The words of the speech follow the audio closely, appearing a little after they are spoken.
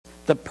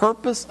The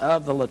purpose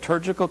of the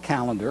liturgical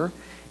calendar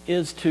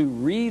is to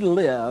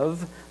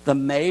relive the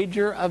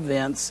major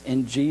events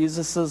in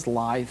Jesus'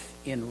 life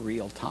in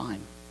real time.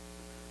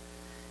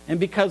 And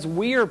because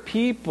we are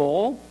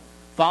people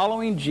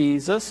following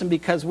Jesus, and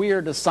because we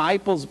are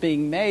disciples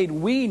being made,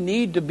 we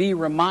need to be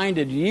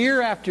reminded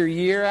year after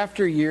year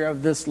after year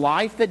of this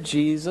life that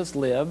Jesus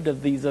lived,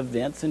 of these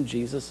events in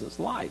Jesus'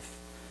 life.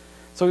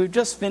 So we've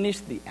just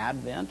finished the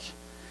Advent.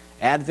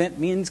 Advent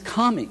means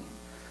coming.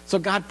 So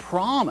God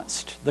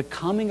promised the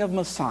coming of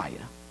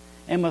Messiah,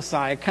 and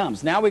Messiah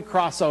comes. Now we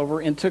cross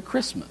over into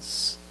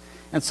Christmas.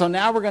 And so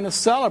now we're going to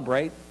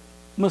celebrate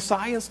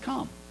Messiah's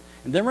come.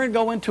 And then we're going to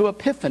go into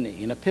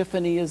Epiphany. And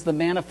Epiphany is the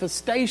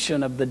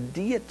manifestation of the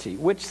deity,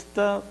 which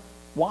the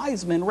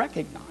wise men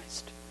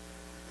recognized.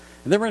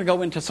 And then we're going to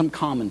go into some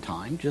common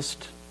time.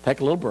 Just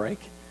take a little break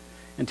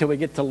until we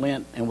get to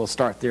Lent, and we'll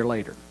start there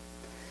later.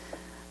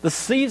 The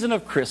season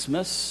of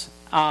Christmas,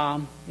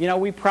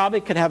 we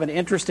probably could have an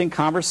interesting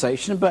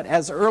conversation, but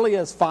as early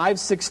as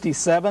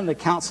 567, the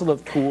Council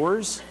of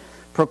Tours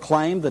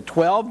proclaimed the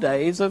 12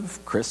 days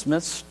of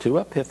Christmas to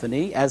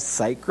Epiphany as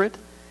sacred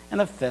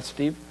and a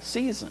festive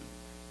season.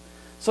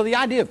 So the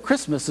idea of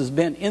Christmas has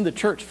been in the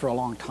church for a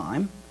long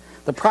time.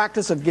 The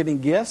practice of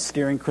giving gifts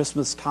during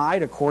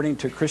Christmastide, according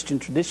to Christian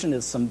tradition,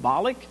 is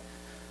symbolic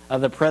of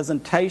the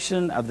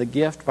presentation of the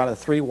gift by the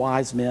three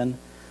wise men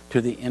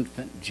to the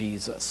infant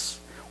Jesus.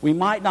 We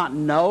might not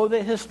know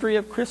the history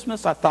of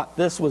Christmas. I thought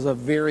this was a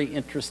very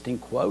interesting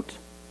quote.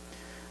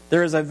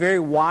 There is a very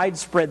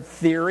widespread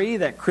theory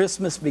that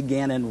Christmas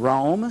began in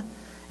Rome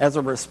as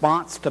a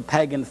response to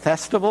pagan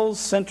festivals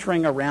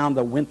centering around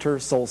the winter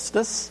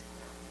solstice,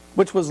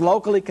 which was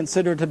locally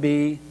considered to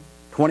be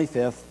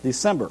 25th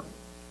December.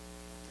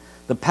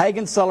 The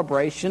pagan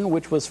celebration,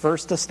 which was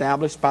first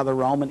established by the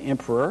Roman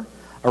Emperor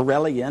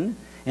Aurelian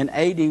in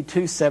AD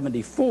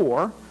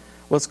 274,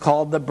 was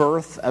called the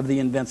birth of the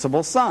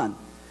invincible Son.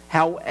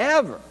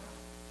 However,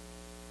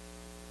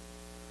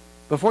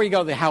 before you go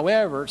to the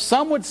however,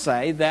 some would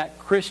say that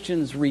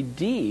Christians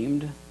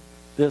redeemed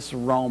this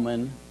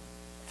Roman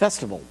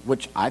festival,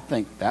 which I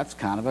think that's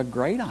kind of a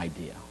great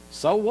idea.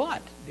 So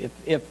what?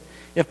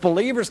 If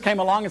believers came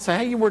along and say,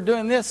 hey, we're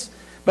doing this,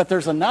 but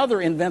there's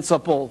another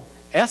invincible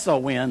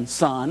S-O-N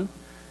Son,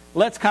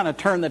 let's kind of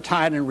turn the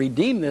tide and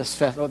redeem this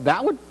festival.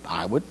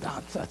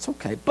 That's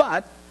okay.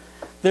 But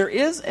there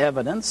is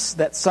evidence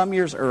that some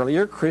years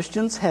earlier,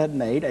 Christians had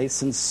made a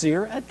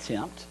sincere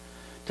attempt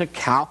to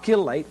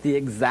calculate the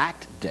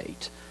exact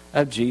date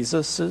of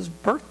Jesus'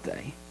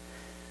 birthday.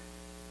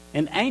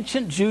 In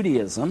ancient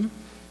Judaism,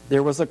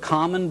 there was a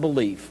common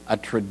belief, a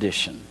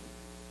tradition,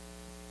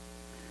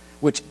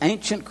 which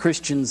ancient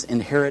Christians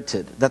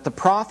inherited, that the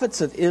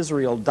prophets of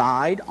Israel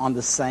died on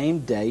the same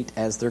date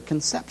as their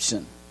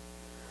conception.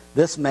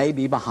 This may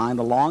be behind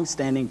the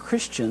long-standing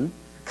Christian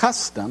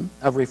custom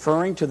of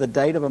referring to the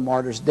date of a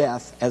martyr's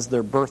death as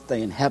their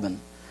birthday in heaven.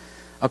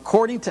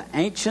 According to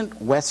ancient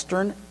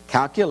Western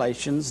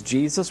calculations,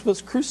 Jesus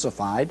was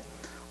crucified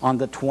on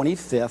the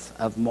 25th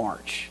of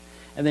March.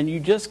 And then you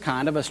just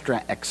kind of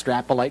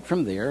extrapolate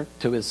from there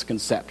to his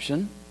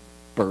conception,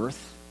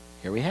 birth.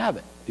 Here we have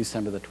it,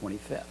 December the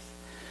 25th.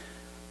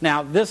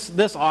 Now,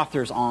 this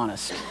author's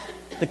honest.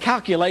 The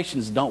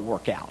calculations don't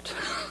work out.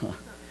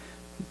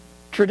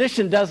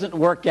 Tradition doesn't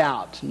work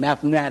out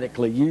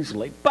mathematically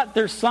usually, but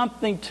there's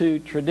something to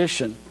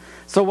tradition.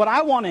 So what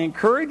I want to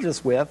encourage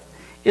us with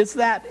is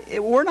that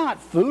we're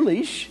not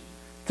foolish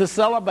to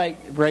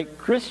celebrate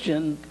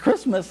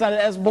Christmas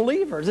as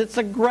believers. It's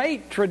a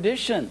great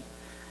tradition,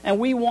 and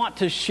we want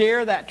to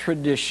share that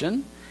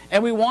tradition,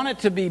 and we want it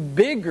to be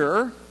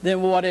bigger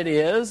than what it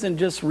is and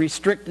just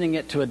restricting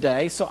it to a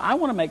day. So I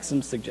want to make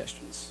some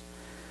suggestions.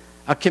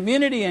 A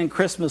community in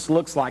Christmas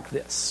looks like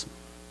this.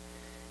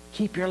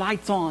 Keep your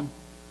lights on.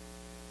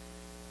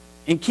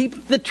 And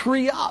keep the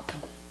tree up.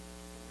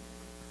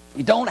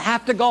 You don't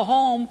have to go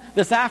home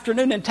this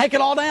afternoon and take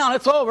it all down.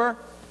 It's over.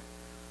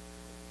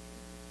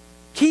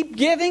 Keep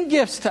giving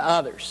gifts to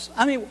others.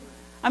 I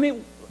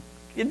mean,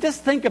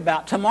 just think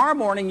about tomorrow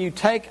morning you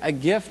take a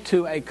gift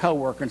to a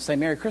coworker and say,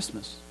 Merry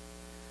Christmas.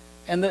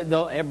 And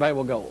everybody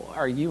will go,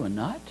 are you a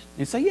nut? And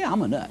you say, yeah,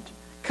 I'm a nut.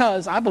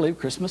 Because I believe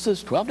Christmas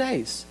is 12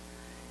 days.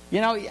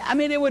 Wouldn't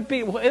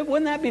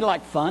that be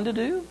like fun to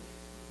do?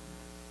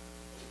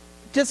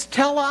 Just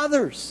tell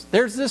others.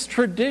 There's this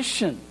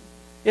tradition.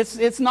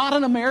 It's not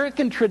an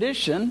American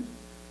tradition.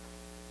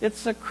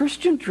 It's a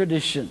Christian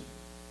tradition.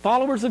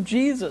 Followers of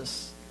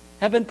Jesus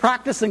have been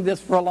practicing this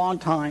for a long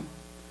time.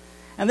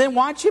 And then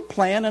why don't you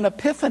plan an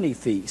Epiphany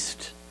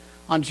feast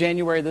on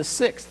January the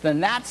 6th?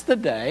 And that's the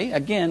day,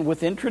 again,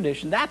 within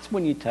tradition, that's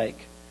when you take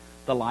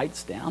the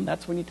lights down.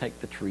 That's when you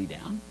take the tree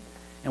down.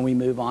 And we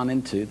move on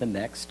into the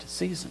next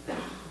season.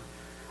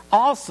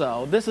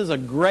 Also, this is a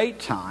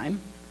great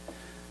time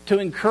to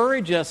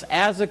encourage us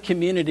as a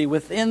community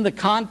within the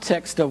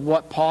context of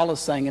what Paul is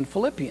saying in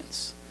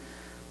Philippians.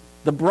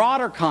 The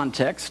broader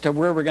context of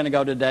where we're going to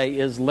go today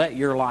is let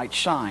your light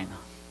shine.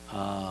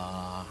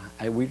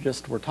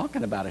 We're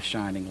talking about a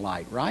shining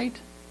light, right?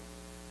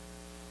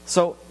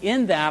 So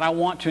in that, I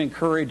want to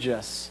encourage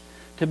us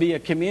to be a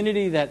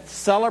community that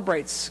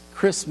celebrates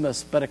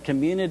Christmas, but a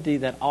community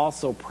that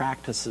also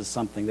practices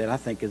something that I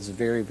think is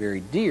very, very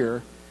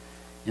dear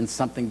and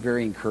something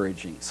very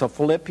encouraging. So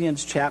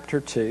Philippians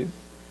chapter 2,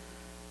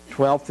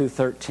 12 through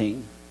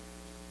 13.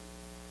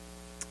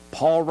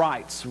 Paul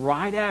writes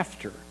right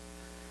after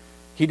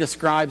he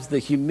describes the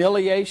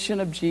humiliation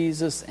of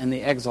Jesus and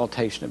the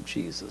exaltation of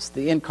Jesus,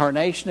 the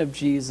incarnation of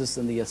Jesus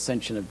and the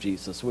ascension of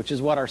Jesus, which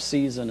is what our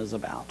season is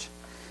about.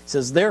 He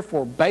says,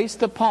 therefore,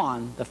 based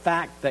upon the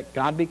fact that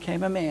God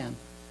became a man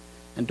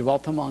and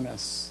dwelt among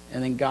us,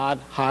 and then God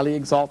highly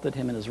exalted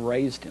him and has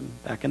raised him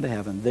back into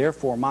heaven,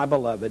 therefore, my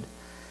beloved,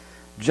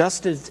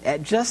 just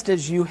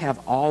as you have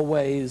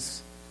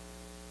always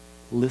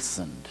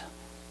listened.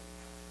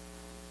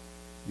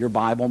 Your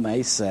Bible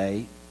may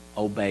say,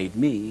 obeyed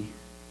me,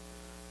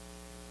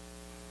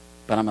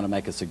 but I'm going to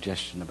make a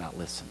suggestion about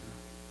listen.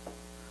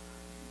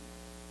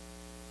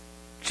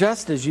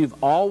 Just as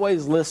you've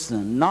always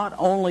listened, not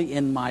only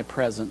in my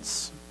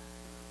presence,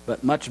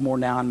 but much more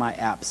now in my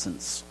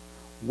absence,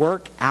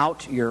 work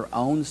out your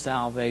own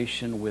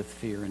salvation with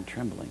fear and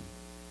trembling.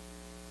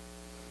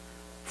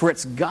 For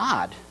it's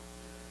God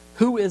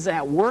who is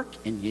at work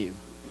in you,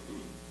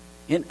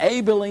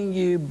 enabling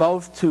you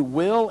both to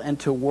will and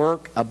to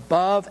work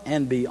above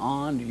and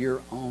beyond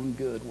your own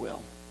good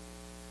will.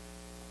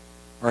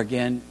 Or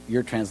again,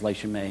 your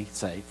translation may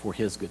say, for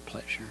his good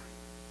pleasure.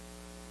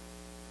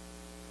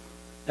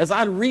 As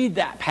I read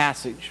that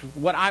passage,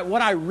 what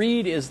I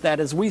read is that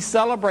as we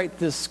celebrate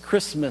this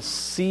Christmas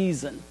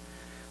season,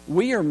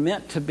 we are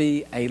meant to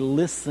be a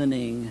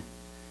listening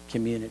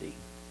community.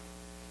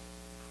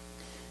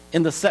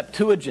 In the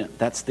Septuagint,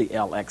 that's the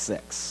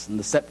LXX. And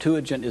the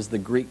Septuagint is the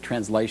Greek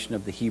translation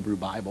of the Hebrew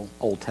Bible,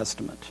 Old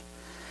Testament.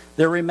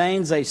 There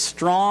remains a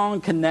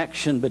strong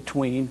connection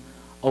between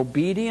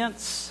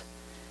obedience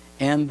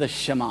and the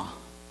Shema.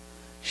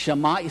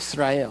 Shema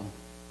Israel,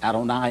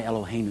 Adonai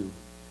Eloheinu,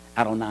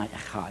 Adonai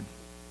Echad.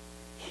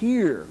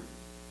 Hear,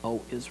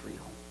 O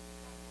Israel.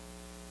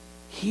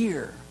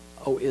 Hear,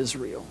 O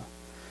Israel.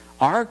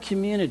 Our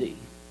community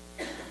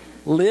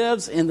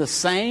lives in the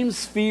same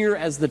sphere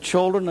as the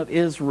children of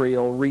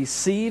Israel,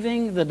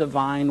 receiving the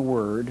divine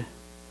word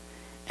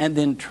and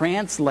then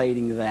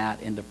translating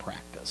that into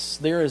practice.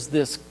 There's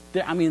this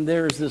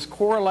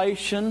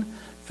correlation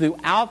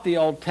throughout the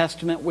Old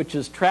Testament, which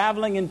is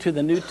traveling into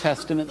the New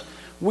Testament.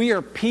 We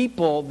are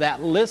people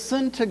that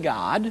listen to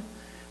God,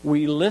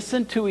 we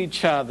listen to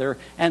each other,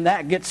 and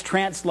that gets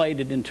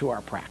translated into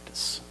our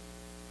practice.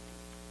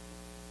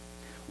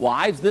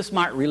 Wives, this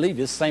might relieve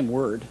this same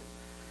word.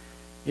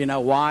 You know,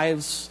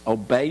 wives,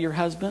 obey your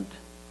husband.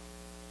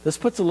 This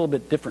puts a little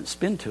bit different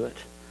spin to it.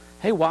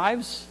 Hey,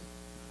 wives,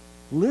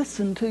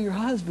 listen to your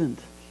husband.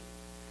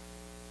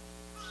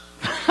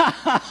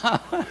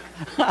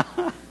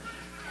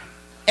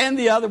 And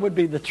the other would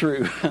be the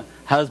true.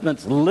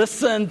 Husbands,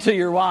 listen to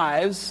your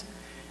wives.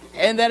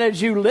 And then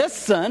as you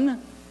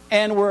listen,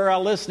 and we're a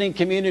listening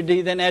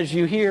community, then as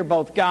you hear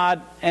both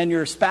God and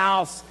your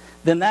spouse,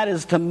 then that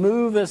is to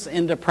move us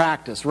into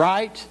practice,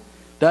 right?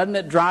 Doesn't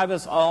it drive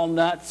us all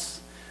nuts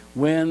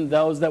when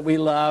those that we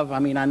love, I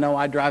know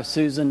I drive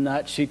Susan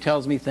nuts. She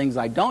tells me things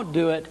I don't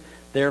do it.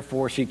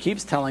 Therefore, she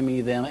keeps telling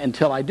me them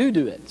until I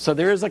do it. So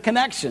there is a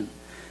connection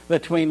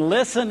between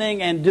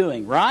listening and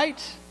doing,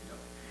 right?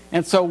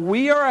 And so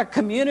we are a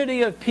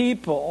community of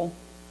people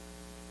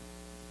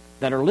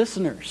that are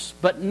listeners,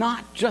 but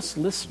not just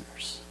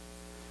listeners.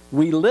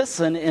 We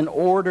listen in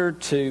order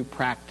to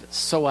practice.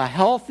 So a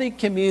healthy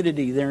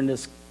community there in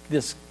this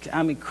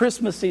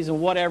Christmas season,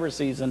 whatever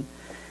season,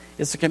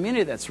 it's a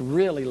community that's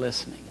really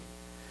listening.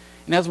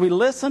 And as we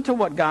listen to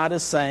what God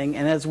is saying,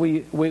 and as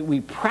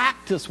we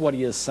practice what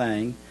He is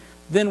saying,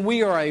 then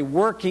we are a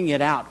working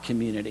it out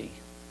community.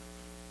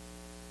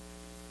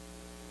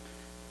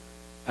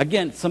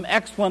 Again, some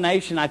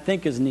explanation I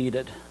think is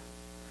needed.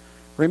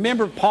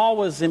 Remember, Paul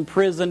was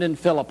imprisoned in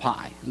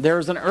Philippi. There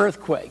was an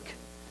earthquake.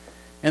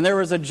 And there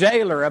was a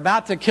jailer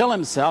about to kill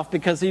himself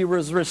because he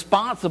was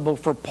responsible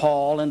for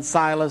Paul and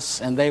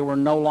Silas, and they were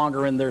no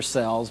longer in their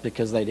cells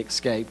because they'd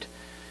escaped.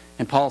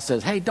 And Paul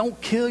says, hey, don't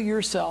kill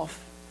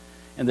yourself.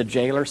 And the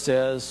jailer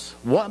says,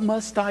 what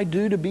must I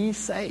do to be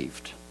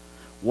saved?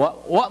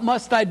 What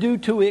must I do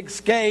to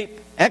escape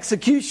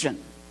execution?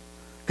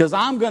 Because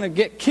I'm going to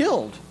get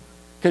killed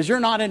because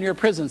you're not in your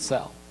prison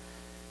cell.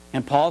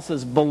 And Paul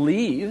says,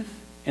 believe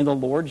in the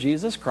Lord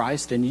Jesus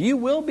Christ and you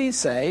will be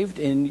saved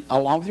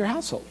along with your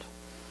household.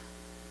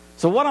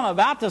 So what I'm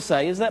about to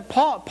say is that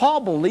Paul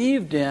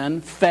believed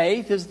in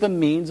faith as the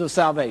means of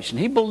salvation.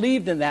 He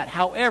believed in that.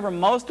 However,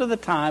 most of the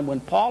time when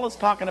Paul is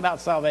talking about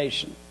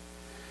salvation,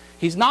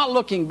 he's not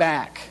looking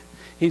back.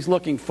 He's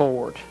looking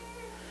forward.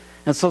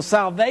 And so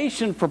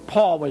salvation for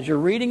Paul, as you're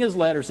reading his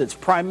letters, it's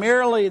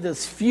primarily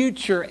this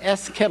future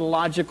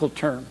eschatological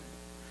term.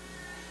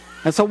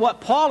 And so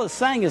what Paul is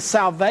saying is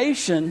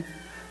salvation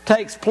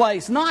takes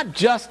place not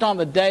just on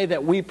the day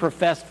that we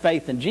professed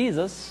faith in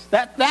Jesus.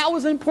 That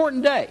was an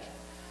important day.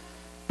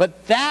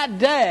 But that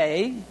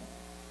day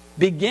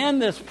begin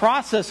this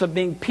process of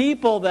being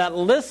people that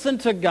listen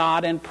to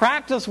God and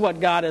practice what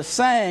God is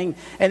saying,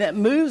 and it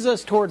moves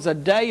us towards a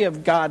day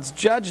of God's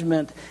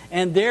judgment,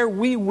 and there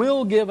we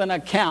will give an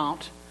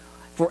account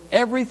for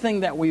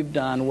everything that we've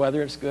done,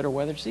 whether it's good or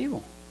whether it's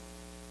evil.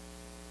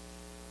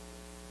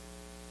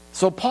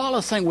 So Paul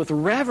is saying with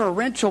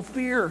reverential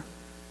fear,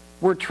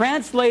 we're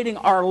translating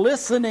our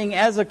listening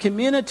as a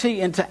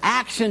community into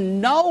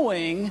action,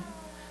 knowing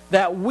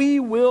that we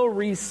will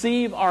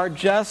receive our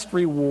just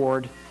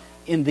reward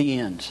in the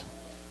end.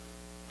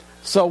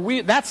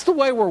 So that's the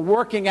way we're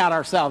working out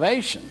our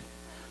salvation.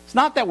 It's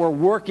not that we're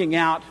working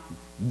out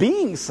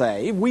being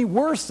saved. We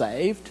were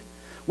saved.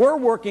 We're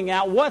working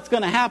out what's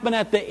going to happen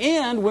at the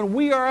end when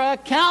we are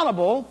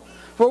accountable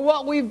for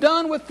what we've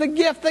done with the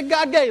gift that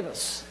God gave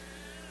us.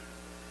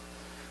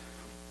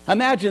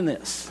 Imagine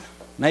this.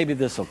 Maybe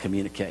this will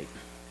communicate.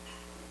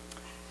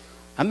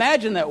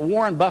 Imagine that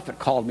Warren Buffett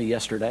called me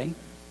yesterday.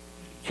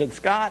 Said,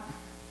 Scott,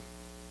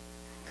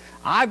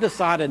 I've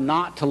decided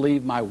not to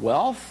leave my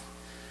wealth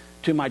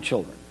to my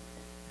children.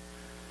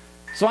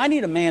 So I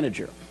need a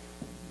manager.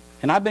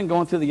 And I've been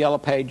going through the Yellow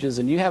Pages,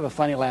 and you have a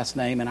funny last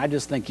name, and I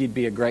just think you'd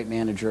be a great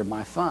manager of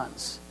my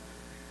funds.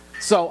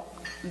 So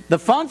the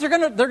funds they're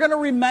going to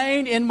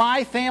remain in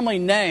my family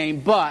name,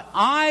 but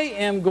I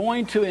am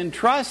going to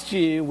entrust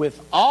you with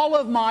all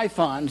of my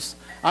funds.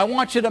 I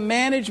want you to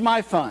manage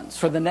my funds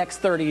for the next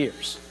 30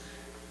 years.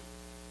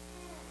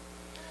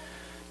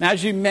 Now,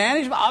 as you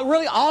manage,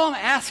 really all I'm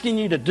asking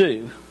you to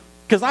do,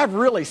 because I've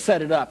really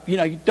set it up,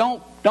 you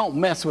don't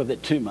mess with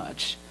it too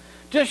much.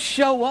 Just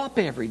show up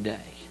every day.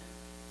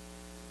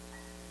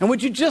 And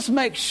would you just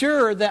make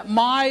sure that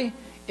my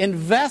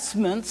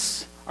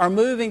investments are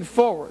moving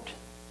forward?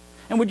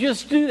 And would you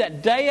just do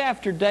that day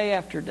after day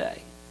after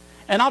day?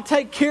 And I'll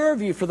take care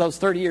of you for those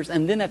 30 years.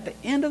 And then at the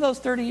end of those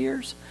 30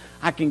 years,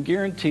 I can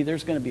guarantee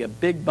there's going to be a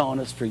big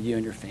bonus for you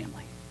and your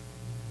family.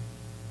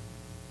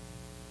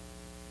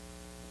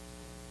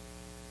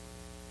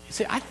 You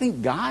see, I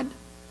think God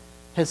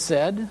has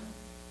said,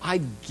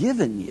 I've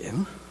given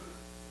you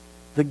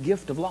the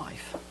gift of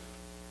life.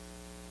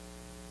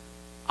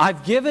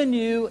 I've given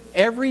you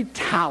every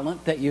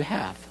talent that you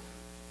have.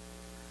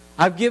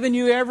 I've given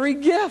you every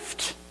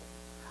gift.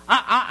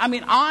 I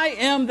mean, I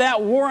am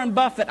that Warren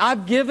Buffett.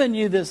 I've given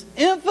you this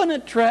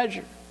infinite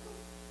treasure.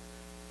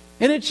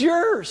 And it's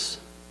yours.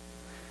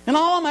 And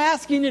all I'm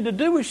asking you to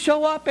do is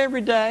show up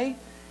every day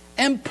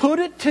and put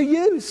it to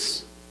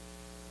use.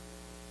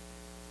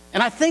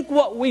 And I think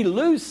what we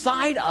lose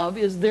sight of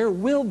is there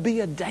will be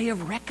a day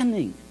of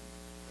reckoning.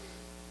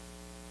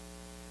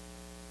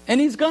 And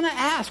he's going to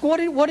ask, what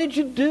did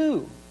you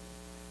do?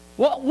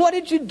 What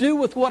did you do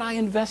with what I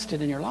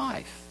invested in your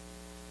life?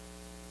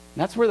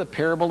 And that's where the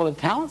parable of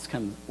the talents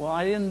comes. Well,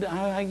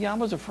 I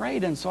was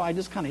afraid, and so I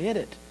just kind of hid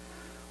it.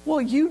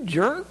 Well, you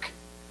jerk.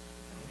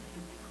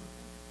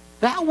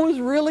 That was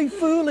really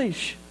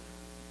foolish.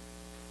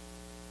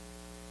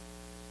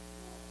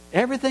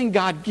 Everything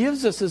God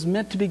gives us is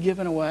meant to be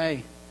given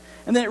away.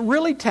 And then it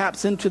really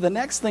taps into the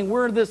next thing.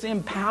 We're this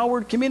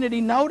empowered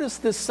community. Notice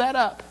this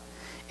setup.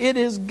 It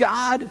is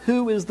God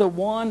who is the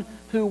one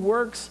who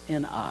works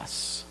in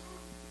us.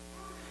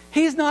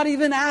 He's not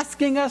even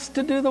asking us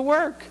to do the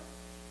work.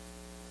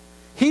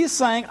 He's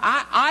saying,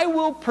 I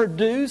will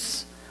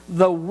produce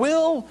the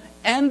will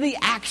and the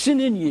action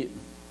in you.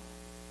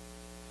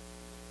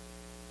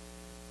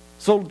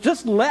 So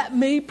just let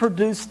me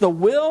produce the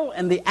will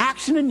and the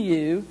action in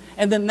you,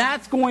 and then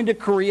that's going to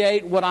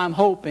create what I'm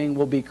hoping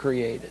will be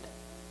created.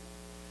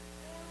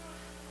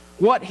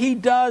 What He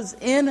does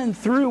in and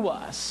through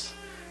us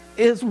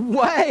is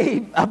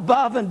way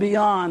above and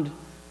beyond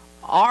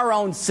our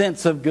own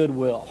sense of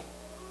goodwill.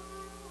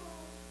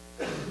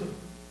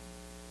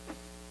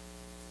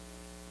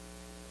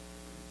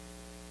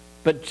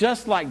 But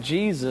just like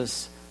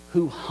Jesus,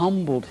 who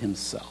humbled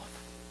Himself,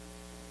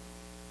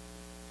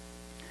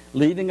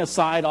 leaving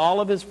aside all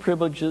of His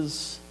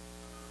privileges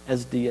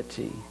as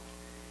deity,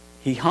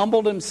 He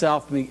humbled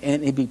Himself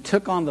and He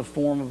took on the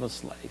form of a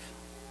slave.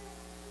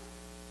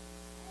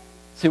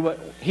 See, what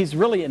He's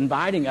really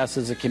inviting us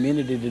as a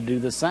community to do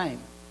the same.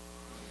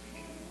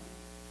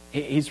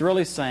 He's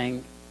really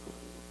saying,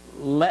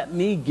 let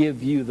me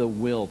give you the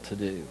will to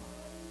do.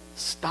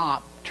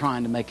 Stop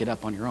trying to make it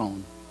up on your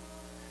own.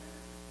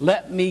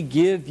 Let me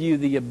give you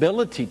the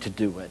ability to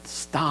do it.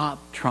 Stop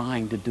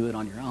trying to do it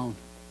on your own.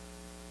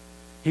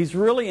 He's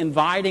really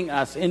inviting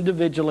us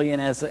individually and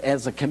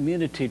as a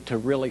community to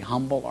really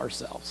humble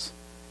ourselves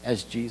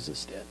as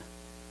Jesus did.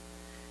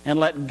 And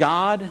let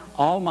God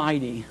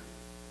Almighty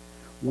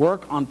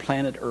work on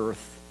planet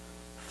Earth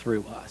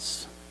through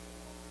us.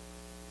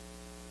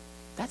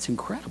 That's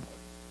incredible.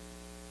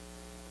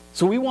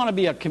 So we want to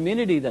be a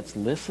community that's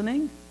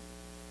listening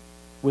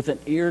with an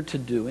ear to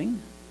doing.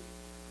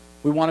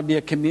 We want to be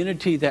a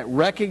community that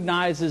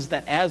recognizes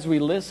that as we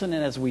listen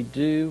and as we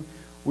do,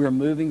 we're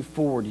moving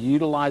forward,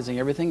 utilizing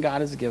everything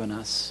God has given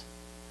us.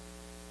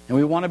 And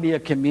we want to be a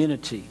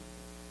community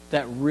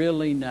that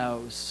really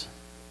knows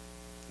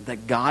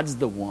that God's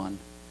the one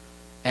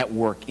at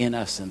work in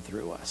us and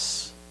through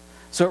us.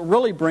 So it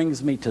really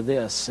brings me to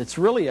this. It's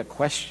really a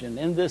question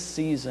in this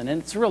season,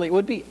 and it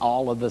would be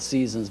all of the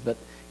seasons, but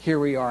here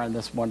we are in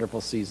this wonderful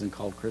season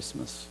called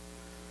Christmas.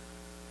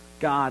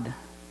 God,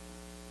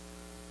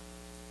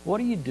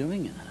 what are you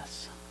doing in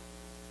us?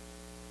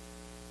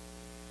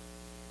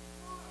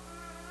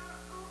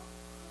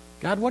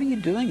 God, what are you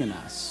doing in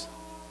us?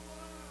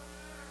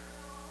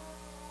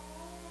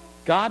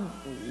 God,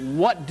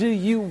 what do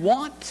you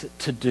want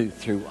to do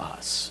through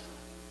us?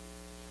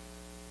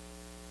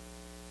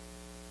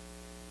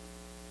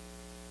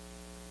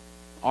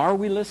 Are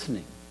we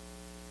listening?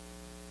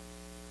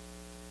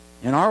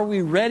 And are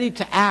we ready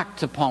to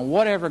act upon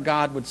whatever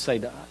God would say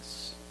to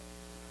us?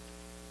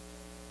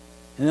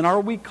 And then are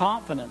we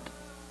confident?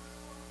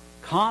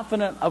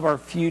 Confident of our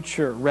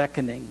future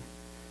reckoning?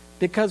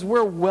 Because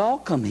we're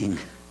welcoming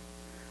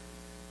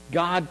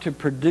God to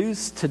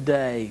produce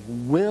today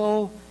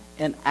will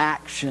and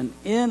action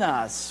in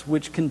us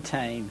which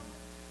contain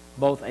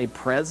both a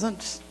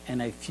present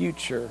and a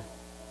future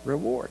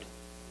reward.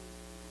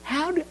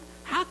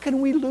 How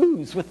can we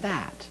lose with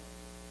that?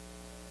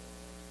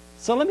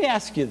 So let me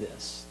ask you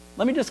this.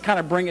 Let me just kind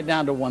of bring it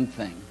down to one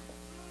thing.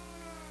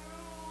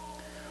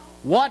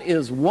 What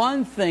is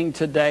one thing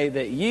today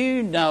that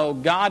you know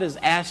God has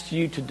asked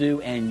you to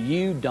do and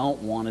you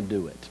don't want to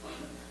do it?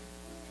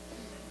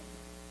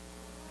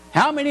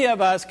 How many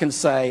of us can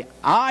say,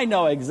 I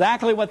know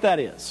exactly what that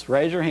is?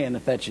 Raise your hand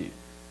if that's you.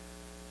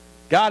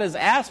 God has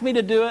asked me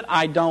to do it.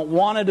 I don't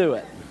want to do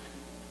it.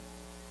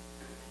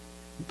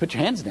 Put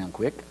your hands down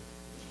quick.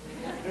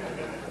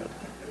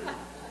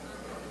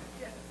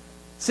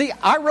 See,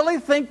 I really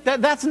think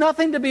that that's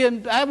nothing to be,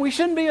 we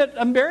shouldn't be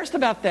embarrassed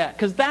about that,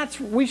 because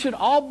we should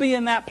all be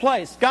in that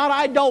place. God,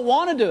 I don't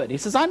want to do it. He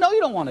says, I know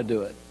you don't want to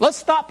do it. Let's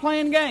stop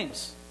playing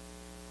games.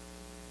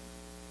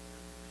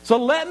 So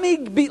let me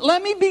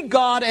be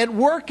God at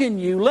work in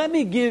you. Let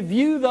me give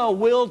you the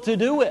will to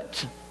do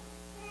it.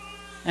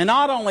 And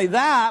not only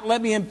that,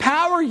 let me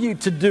empower you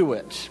to do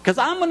it, because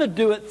I'm going to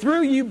do it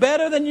through you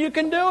better than you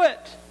can do it.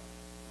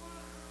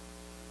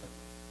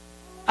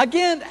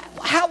 Again,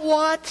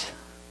 what?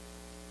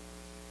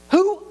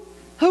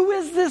 Who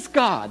is this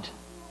God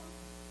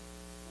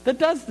that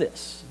does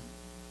this?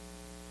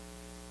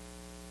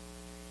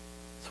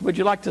 So would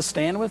you like to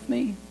stand with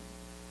me?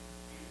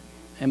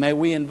 And may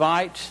we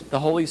invite the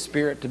Holy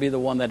Spirit to be the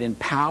one that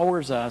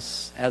empowers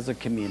us as a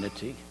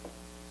community.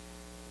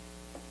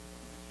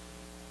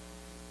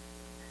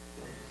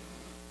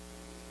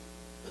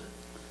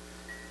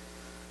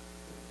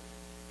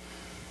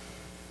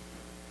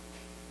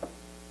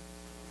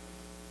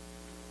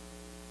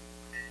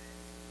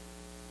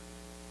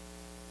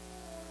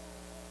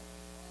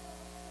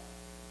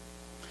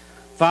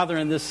 Father,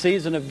 in this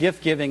season of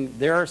gift giving,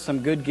 there are some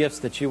good gifts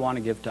that you want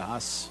to give to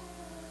us.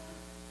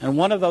 And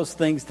one of those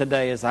things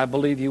today is I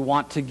believe you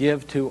want to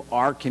give to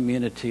our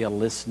community a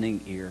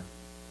listening ear.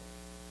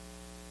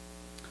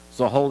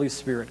 So Holy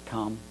Spirit,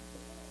 come.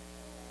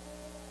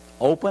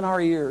 Open our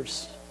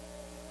ears.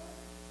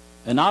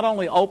 And not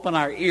only open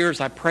our ears,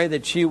 I pray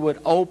that you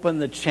would open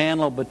the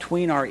channel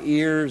between our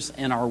ears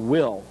and our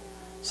will,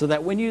 so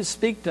that when you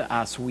speak to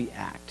us, we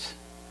act.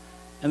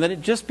 And that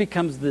it just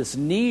becomes this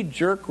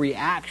knee-jerk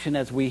reaction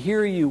as we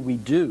hear you, we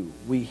do.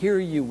 We hear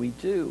you, we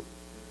do.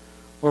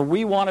 Where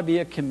we want to be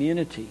a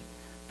community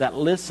that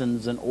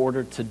listens in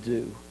order to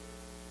do.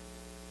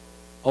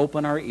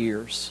 Open our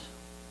ears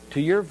to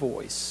your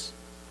voice.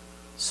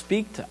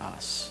 Speak to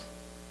us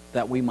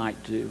that we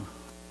might do.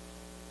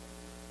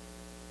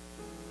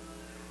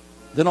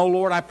 Then, oh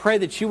Lord, I pray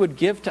that you would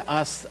give to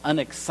us an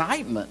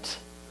excitement.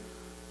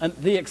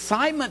 The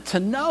excitement to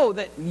know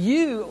that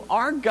you,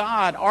 our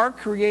God, our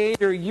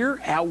Creator, you're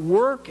at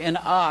work in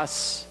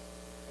us,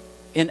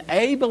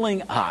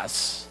 enabling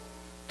us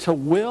to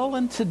will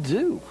and to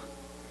do.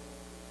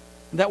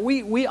 That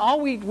we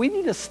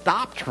need to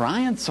stop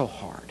trying so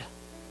hard.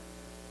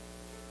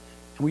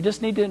 And we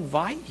just need to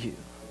invite you.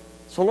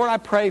 So Lord, I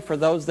pray for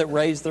those that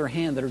raise their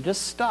hand that are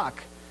just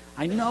stuck.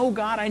 I know,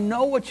 God, I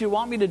know what you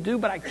want me to do,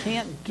 but I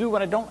can't do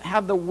it. I don't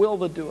have the will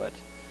to do it.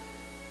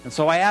 And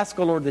so I ask,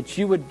 oh Lord, that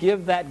you would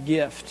give that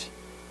gift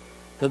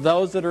to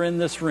those that are in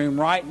this room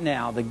right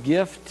now, the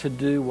gift to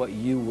do what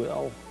you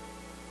will.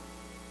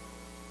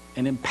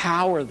 And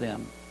empower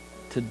them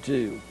to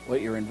do what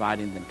you're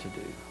inviting them to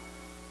do.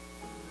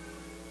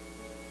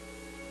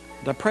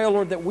 And I pray, oh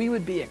Lord, that we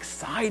would be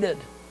excited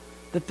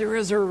that there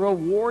is a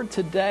reward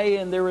today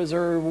and there is a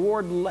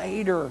reward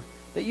later,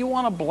 that you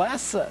want to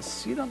bless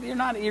us. You're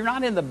not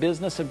in the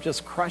business of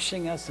just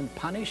crushing us and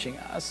punishing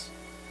us.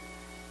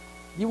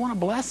 You want to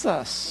bless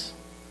us.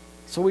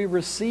 So we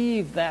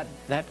receive that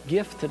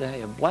gift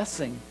today of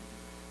blessing.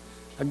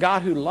 A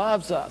God who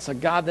loves us, a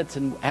God that's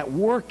at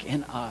work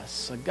in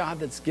us, a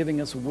God that's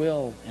giving us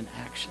will and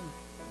action.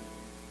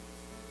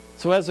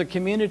 So as a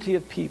community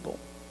of people,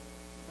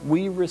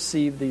 we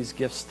receive these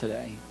gifts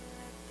today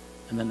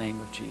in the name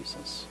of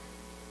Jesus.